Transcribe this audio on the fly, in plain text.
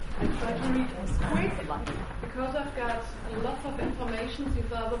I try to read quick because I've got lots of information.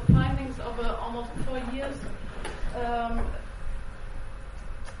 These are the findings of almost 4 years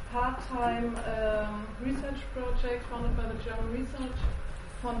part-time research project funded by the German Research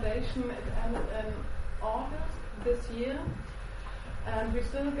Foundation. It ended in August this year. And we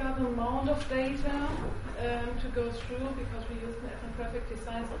still got an amount of data to go through because we use ethnographic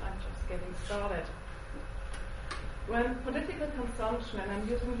design, so I'm just getting started. When political consumption, and I'm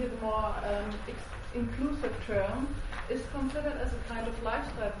using here the more inclusive term, is considered as a kind of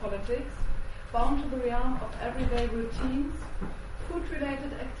lifestyle politics, bound to the realm of everyday routines,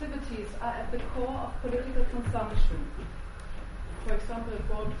 food-related activities are at the core of political consumption. For example, a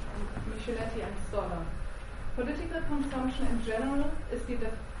quote from Micheletti and Stoller. Political consumption in general is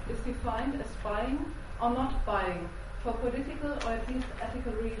defined as buying or not buying for political or at least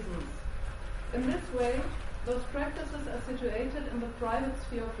ethical reasons. In this way, those practices are situated in the private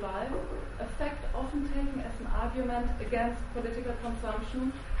sphere of life, a fact often taken as an argument against political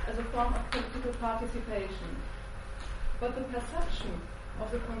consumption as a form of political participation. But the perception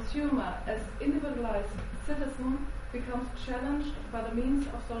of the consumer as individualized citizen becomes challenged by the means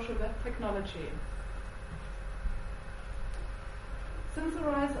of social web technology. Since the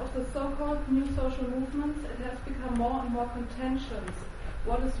rise of the so-called new social movements, it has become more and more contentious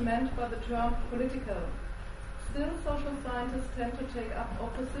what is meant by the term political. Still, social scientists tend to take up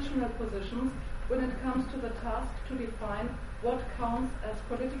oppositional positions when it comes to the task to define what counts as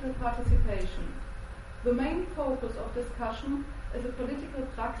political participation. The main focus of discussion is a political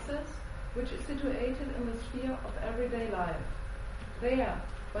praxis which is situated in the sphere of everyday life. There,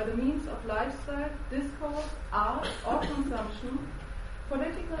 by the means of lifestyle, discourse, art, or consumption,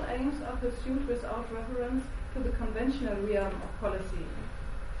 political aims are pursued without reference to the conventional realm of policy.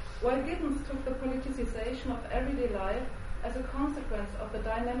 While Giddens took the politicization of everyday life as a consequence of the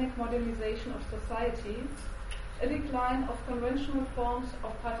dynamic modernization of society, a decline of conventional forms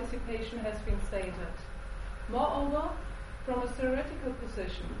of participation has been stated. Moreover, from a theoretical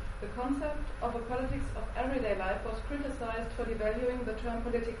position, the concept of a politics of everyday life was criticized for devaluing the term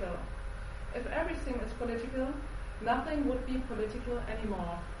political. If everything is political, nothing would be political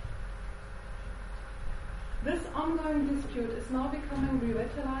anymore. This ongoing dispute is now becoming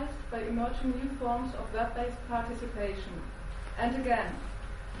revitalized by emerging new forms of web-based participation. And again,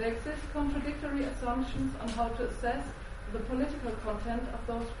 there exist contradictory assumptions on how to assess the political content of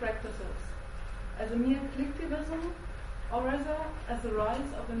those practices, as a mere clicktivism, or rather as the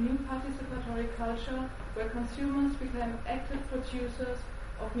rise of a new participatory culture where consumers became active producers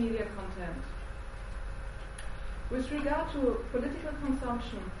of media content. With regard to political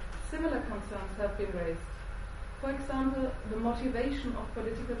consumption, similar concerns have been raised. For example, the motivation of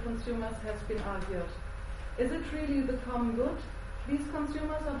political consumers has been argued. Is it really the common good these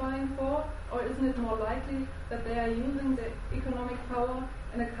consumers are buying for, or isn't it more likely that they are using their economic power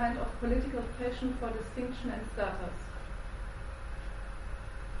in a kind of political fashion for distinction and status?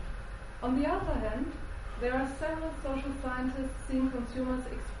 On the other hand, there are several social scientists seeing consumers'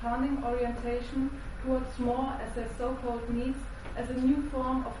 expanding orientation towards more as their so-called needs as a new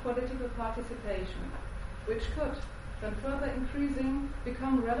form of political participation, which could, when further increasing,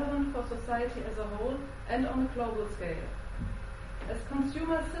 become relevant for society as a whole and on a global scale. As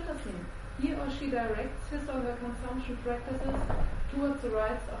consumer citizen, he or she directs his or her consumption practices towards the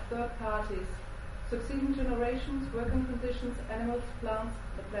rights of third parties, succeeding generations, working conditions, animals, plants,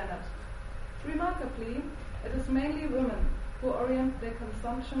 the planet. Remarkably, it is mainly women who orient their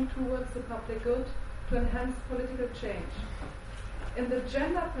consumption towards the public good to enhance political change. In the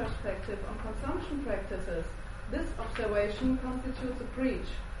gender perspective on consumption practices, this observation constitutes a breach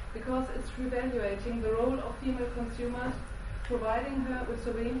because it's reevaluating the role of female consumers, providing her with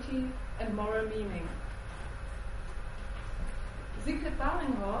sovereignty and moral meaning. Siegfried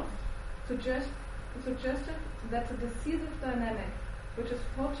Baringhorst suggested that the decisive dynamic which is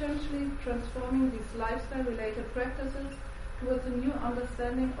potentially transforming these lifestyle-related practices towards a new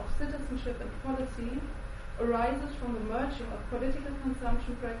understanding of citizenship and policy arises from the merging of political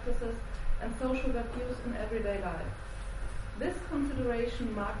consumption practices and social values in everyday life. This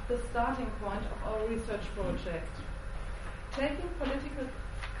consideration marked the starting point of our research project. Taking political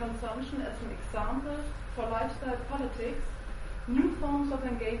consumption as an example for lifestyle politics, new forms of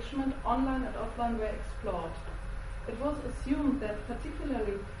engagement, online and offline, were explored. It was assumed that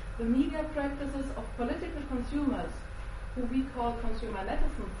particularly the media practices of political consumers, who we call consumer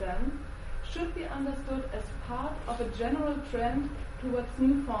netizens then, should be understood as part of a general trend towards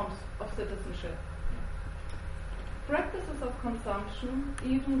new forms of citizenship. Practices of consumption,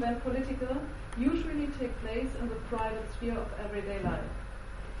 even when political, usually take place in the private sphere of everyday life.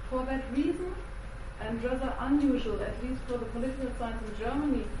 For that reason, and rather unusual, at least for the political science in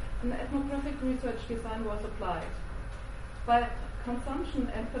Germany, an ethnographic research design was applied. But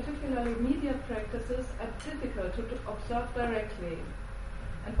consumption and particularly media practices are difficult to observe directly.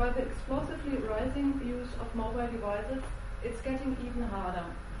 And by the explosively rising use of mobile devices, it's getting even harder.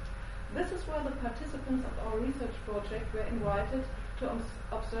 This is why the participants of our research project were invited to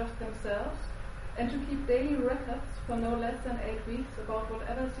observe themselves and to keep daily records for no less than 8 weeks about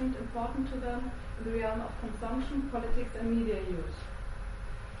whatever seemed important to them in the realm of consumption, politics and media use.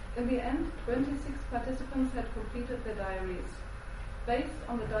 In the end, 26 participants had completed their diaries. Based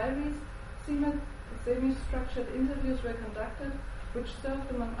on the diaries, semi-structured interviews were conducted, which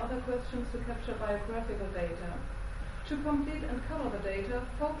served, among other questions, to capture biographical data. To complete and cover the data,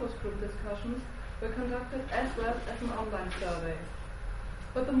 focus group discussions were conducted as well as an online survey.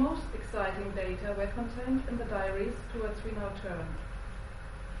 But the most exciting data were contained in the diaries, to which we now turn.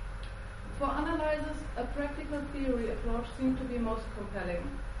 For analyzers, a practical theory approach seemed to be most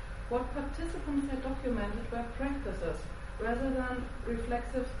compelling. What participants had documented were practices rather than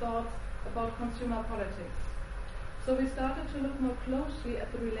reflexive thoughts about consumer politics. So we started to look more closely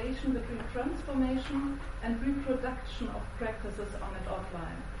at the relation between transformation and reproduction of practices on and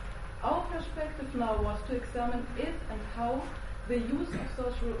offline. Our perspective now was to examine if and how the use of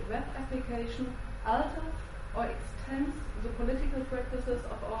social web application alters or extends the political practices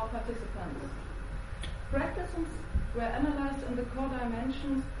of our participants. Practices were analyzed in the core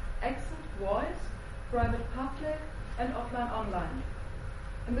dimensions exit, voice, private, public, and offline, online.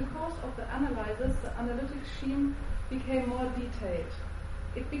 In the course of the analysis, the analytic scheme became more detailed.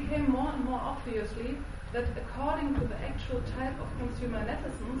 It became more and more obviously that according to the actual type of consumer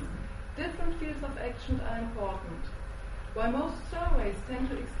netizens, different fields of action are important. While most surveys tend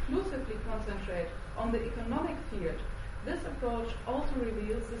to exclusively concentrate on the economic field, this approach also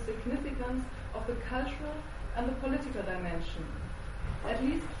reveals the significance of the cultural and the political dimension. At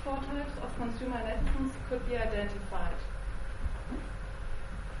least 4 types of consumer netizens could be identified.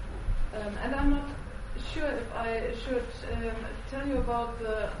 And I'm not sure if I should tell you about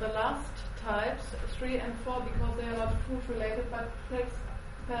the last types, 3 and 4, because they are not food related, but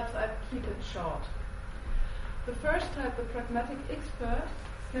perhaps I keep it short. The first type, the pragmatic expert,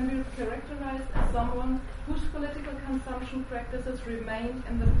 can be characterized as someone whose political consumption practices remain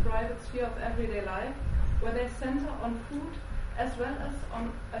in the private sphere of everyday life, where they center on food as well as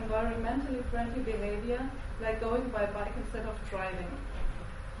on environmentally friendly behavior, like going by bike instead of driving.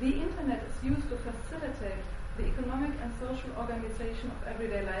 The internet is used to facilitate the economic and social organization of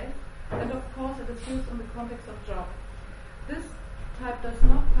everyday life, and of course it is used in the context of job. This type does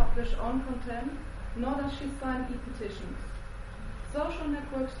not publish own content, nor does she sign e-petitions. Social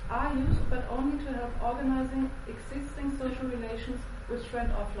networks are used, but only to help organizing existing social relations with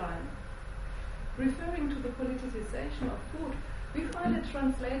friends offline. Referring to the politicization of food, we find it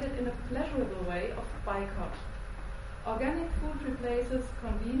translated in a pleasurable way of boycott. Organic food replaces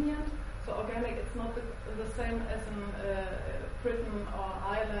convenient, so organic it's not the same as in Britain or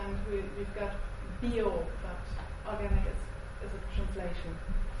Ireland, we've got bio, but organic is a translation.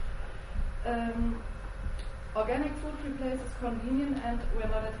 Organic food replaces convenient, and we're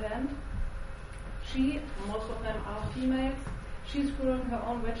not at hand. Most of them are females, she's growing her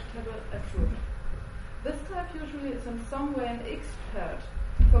own vegetable and fruit. This type usually is in some way an expert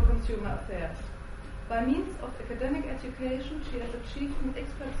for consumer affairs. By means of academic education, she has achieved an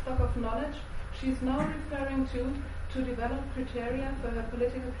expert stock of knowledge she is now referring to develop criteria for her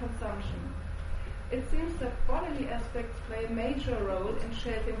political consumption. It seems that bodily aspects play a major role in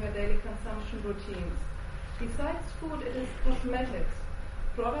shaping her daily consumption routines. Besides food, it is cosmetics,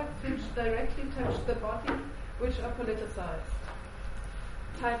 products which directly touch the body, which are politicized.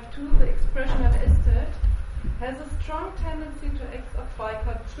 Type 2, the expressionist, has a strong tendency to act of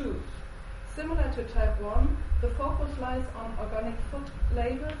boycott too. Similar to type 1, the focus lies on organic food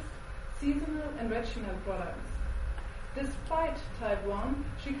labels, seasonal and regional products. Despite type 1,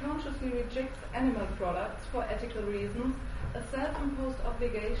 she consciously rejects animal products for ethical reasons, a self-imposed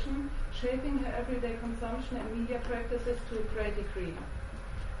obligation shaping her everyday consumption and media practices to a great degree.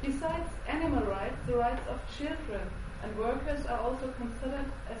 Besides animal rights, the rights of children and workers are also considered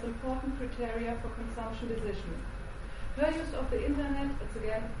as important criteria for consumption decisions. Her use of the internet, it's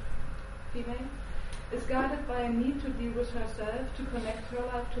again female, is guided by a need to deal with herself, to connect her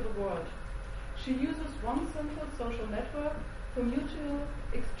life to the world. She uses one simple social network for mutual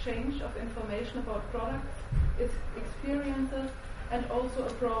exchange of information about products, its experiences, and also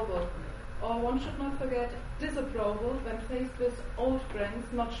approval. Or one should not forget disapproval when faced with old brands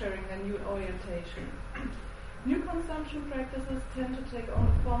not sharing their new orientation. New consumption practices tend to take on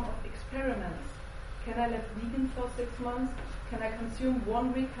the form of experiments. Can I live vegan for 6 months? Can I consume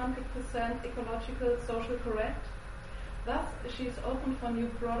 1 week 100% ecological, social correct? Thus, she is open for new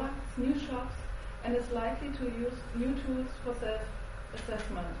products, new shops, and is likely to use new tools for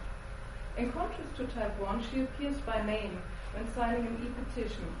self-assessment. In contrast to type 1, she appears by name when signing an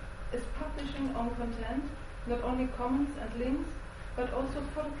e-petition, is publishing own content, not only comments and links, but also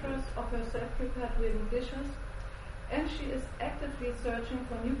photographs of her self-prepared vegan dishes, and she is actively searching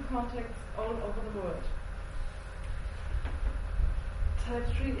for new contacts all over the world. Type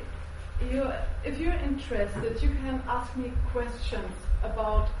 3. If you're interested, you can ask me questions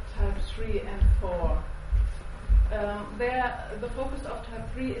about type 3 and 4. The focus of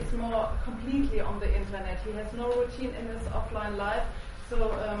type 3 is more completely on the internet. He has no routine in his offline life,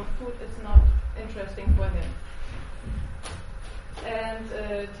 so food is not interesting for him. And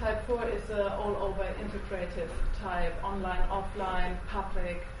type 4 is all over integrative type, online, offline,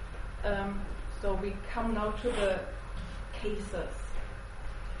 public. So we come now to the cases.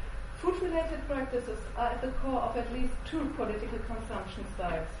 Food-related practices are at the core of at least 2 political consumption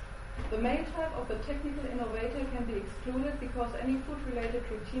styles. The male type of the technical innovator can be excluded because any food-related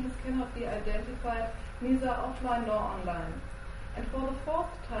routines cannot be identified neither offline nor online. And for the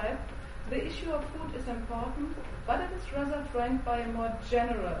 4th type, the issue of food is important, but it is rather framed by a more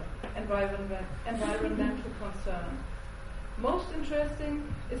general environmental concern. Most interesting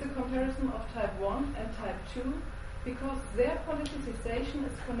is a comparison of type 1 and type 2, because their politicization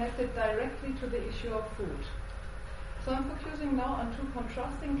is connected directly to the issue of food. So I'm focusing now on 2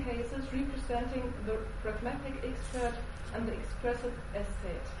 contrasting cases representing the pragmatic expert and the expressive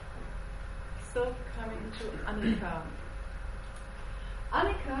aesthete. So coming to Annika.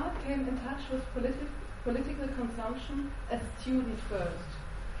 Annika came in touch with political consumption as student first.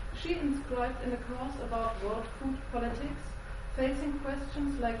 She inscribed in a course about world food politics, facing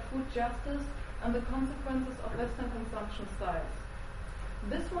questions like food justice and the consequences of Western consumption styles.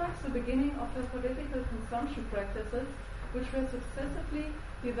 This marks the beginning of her political consumption practices, which were successively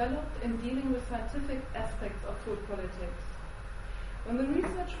developed in dealing with scientific aspects of food politics. When the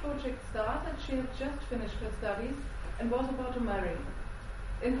research project started, she had just finished her studies and was about to marry.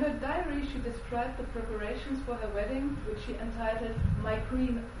 In her diary, she described the preparations for her wedding, which she entitled My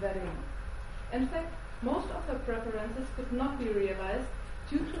Queen Wedding. In fact, most of her preferences could not be realized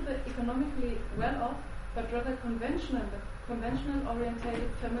due to the economically well-off but rather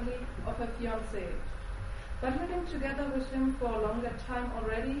conventional-orientated family of her fiancé. But living together with him for a longer time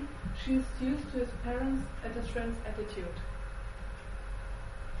already, she is used to his parents' and his friends' attitude.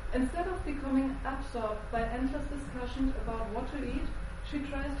 Instead of becoming absorbed by endless discussions about what to eat, she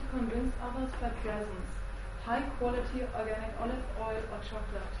tries to convince others by presents, high-quality organic olive oil or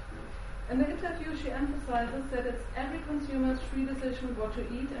chocolate. In the interview, she emphasizes that it's every consumer's free decision what to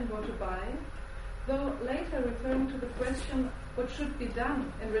eat and what to buy, though later referring to the question what should be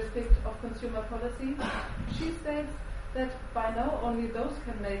done in respect of consumer policy, she states that by now only those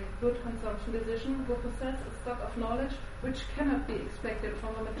can make good consumption decisions who possess a stock of knowledge which cannot be expected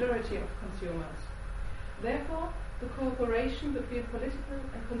from a majority of consumers. Therefore, the cooperation between political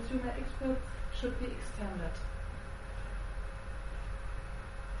and consumer experts should be extended.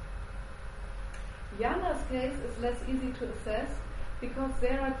 Jana's case is less easy to assess because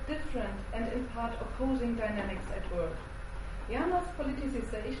there are different and in part opposing dynamics at work. Jana's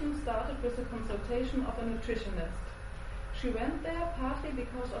politicization started with a consultation of a nutritionist. She went there partly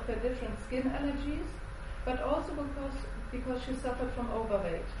because of her different skin allergies, but also because she suffered from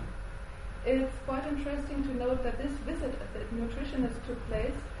overweight. It's quite interesting to note that this visit at the nutritionist took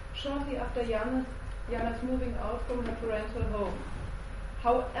place shortly after Jana's moving out from her parental home.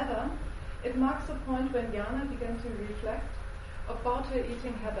 However, it marks a point when Jana began to reflect about her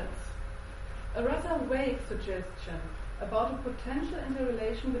eating habits. A rather vague suggestion about a potential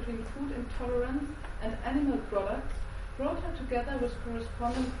interrelation between food intolerance and animal products brought her together with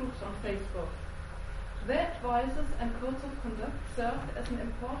correspondent groups on Facebook. Their advices and codes of conduct served as an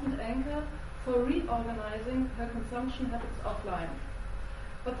important anchor for reorganizing her consumption habits offline.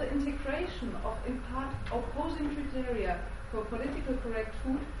 But the integration of in part opposing criteria for politically correct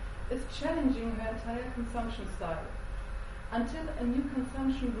food is challenging her entire consumption style. Until a new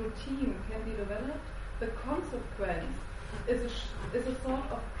consumption routine can be developed, the consequence is a sort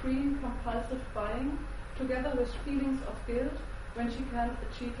of green compulsive buying together with feelings of guilt when she can't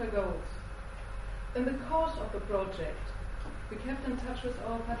achieve her goals. In the course of the project, we kept in touch with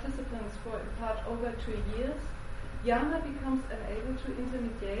our participants for in part over 2 years. Jana becomes unable to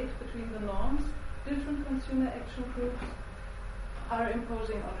intermediate between the norms different consumer action groups are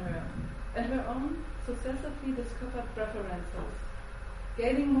imposing on her. and her own successively discovered preferences.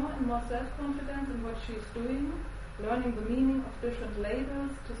 Gaining more and more self-confidence in what she is doing, learning the meaning of different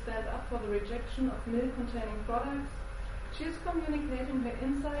labels to stand up for the rejection of milk-containing products, she is communicating her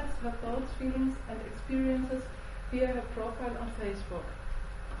insights, her thoughts, feelings, and experiences via her profile on Facebook.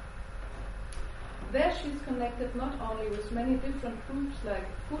 There she is connected not only with many different groups like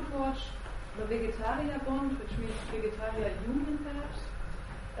Foodwatch, the Vegetarier Bond, which means Vegetarier Union perhaps,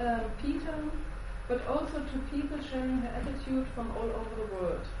 PETA, but also to people sharing her attitude from all over the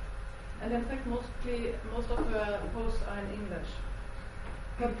world. And in fact, most of her posts are in English.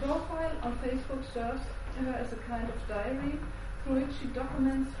 Her profile on Facebook serves her as a kind of diary through which she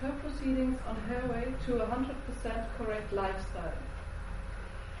documents her proceedings on her way to a 100% correct lifestyle.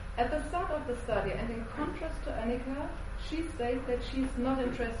 At the start of the study, and in contrast to Annika, she states that she is not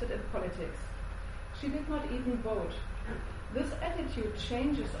interested in politics. She did not even vote. This attitude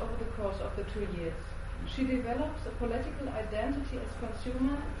changes over the course of the 2 years. She develops a political identity as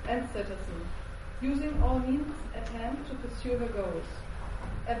consumer and citizen, using all means at hand to pursue her goals.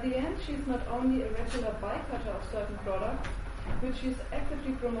 At the end, she is not only a regular boycotter of certain products, which she is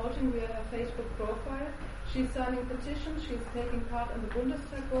actively promoting via her Facebook profile, she is signing petitions, she is taking part in the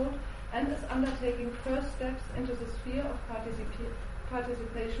Bundestag vote, and is undertaking first steps into the sphere of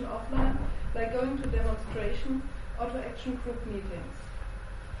participation offline, like going to demonstration or to action group meetings.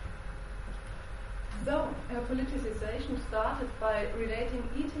 So, her politicization started by relating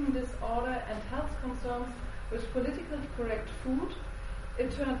eating disorder and health concerns with politically correct food.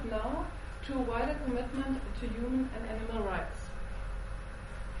 It turned now to a wider commitment to human and animal rights.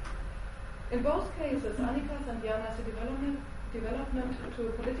 In both cases, Annika's and Jana's development to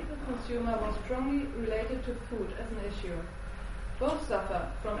a political consumer was strongly related to food as an issue. Both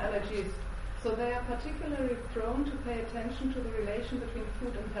suffer from allergies, so they are particularly prone to pay attention to the relation between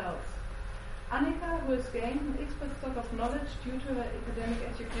food and health. Annika, who has gained an expert stock of knowledge due to her academic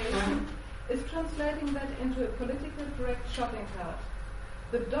education, is translating that into a politically correct shopping cart.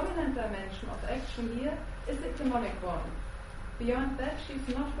 The dominant dimension of action here is the economic one. Beyond that, she is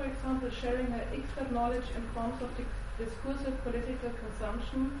not, for example, sharing her expert knowledge in forms of discursive political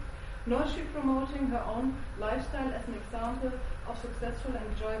consumption, nor is she promoting her own lifestyle as an example of successful and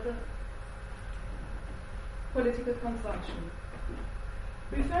enjoyable political consumption.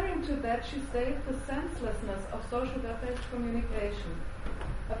 Referring to that, she states the senselessness of social web-based communication.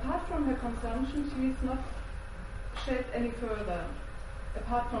 Apart from her consumption, she is not shaped any further.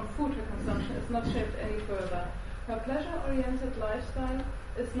 Apart from food, her consumption is not shaped any further. Her pleasure-oriented lifestyle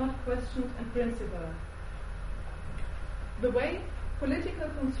is not questioned in principle. The way political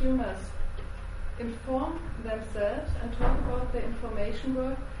consumers inform themselves and talk about their information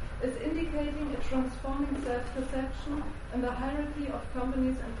work is indicating a transforming self-perception in the hierarchy of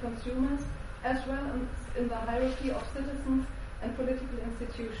companies and consumers, as well as in the hierarchy of citizens and political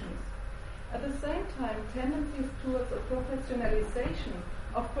institutions. At the same time, tendencies towards a professionalization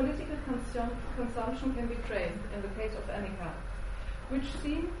of political consumption can be traced in the case of Annika, which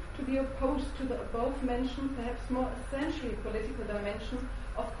seem to be opposed to the above-mentioned, perhaps more essentially political dimension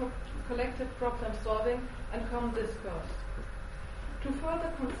of collective problem-solving and common discourse. To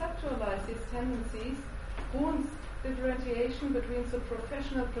further conceptualize these tendencies, Bohn's differentiation between the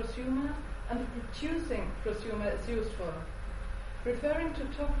professional prosumer and the producing prosumer is useful. Referring to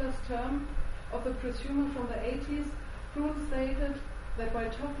Toffler's term of the prosumer from the 80s, Bohn stated that while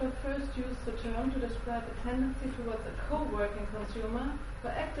Toffler first used the term to describe a tendency towards a co-working consumer who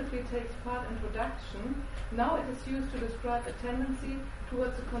actively takes part in production, now it is used to describe a tendency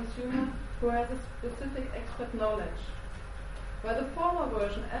towards a consumer who has a specific expert knowledge. While the former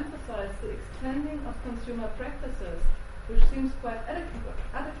version emphasized the extending of consumer practices, which seems quite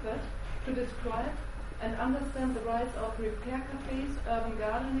adequate to describe and understand the rise of repair cafes, urban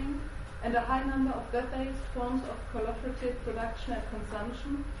gardening, and a high number of web-based forms of collaborative production and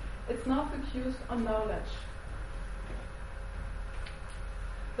consumption, it's now focused on knowledge.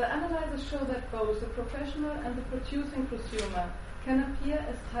 The analyses show that both the professional and the producing prosumer can appear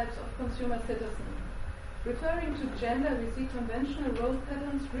as types of consumer citizen. Referring to gender, we see conventional role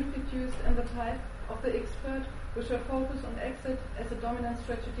patterns reproduced in the type of the expert, which are focused on exit as a dominant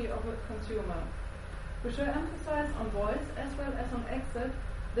strategy of a consumer. Which are emphasized on voice as well as on exit,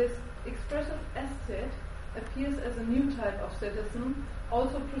 this expressive aesthete appears as a new type of citizen,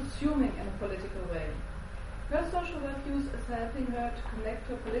 also presuming in a political way. Her social web use is helping her to connect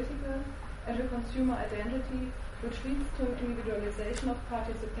her political and her consumer identity, which leads to an individualization of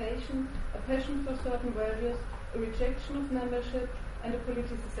participation, a passion for certain values, a rejection of membership, and a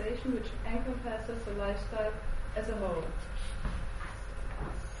politicization which encompasses the lifestyle as a whole.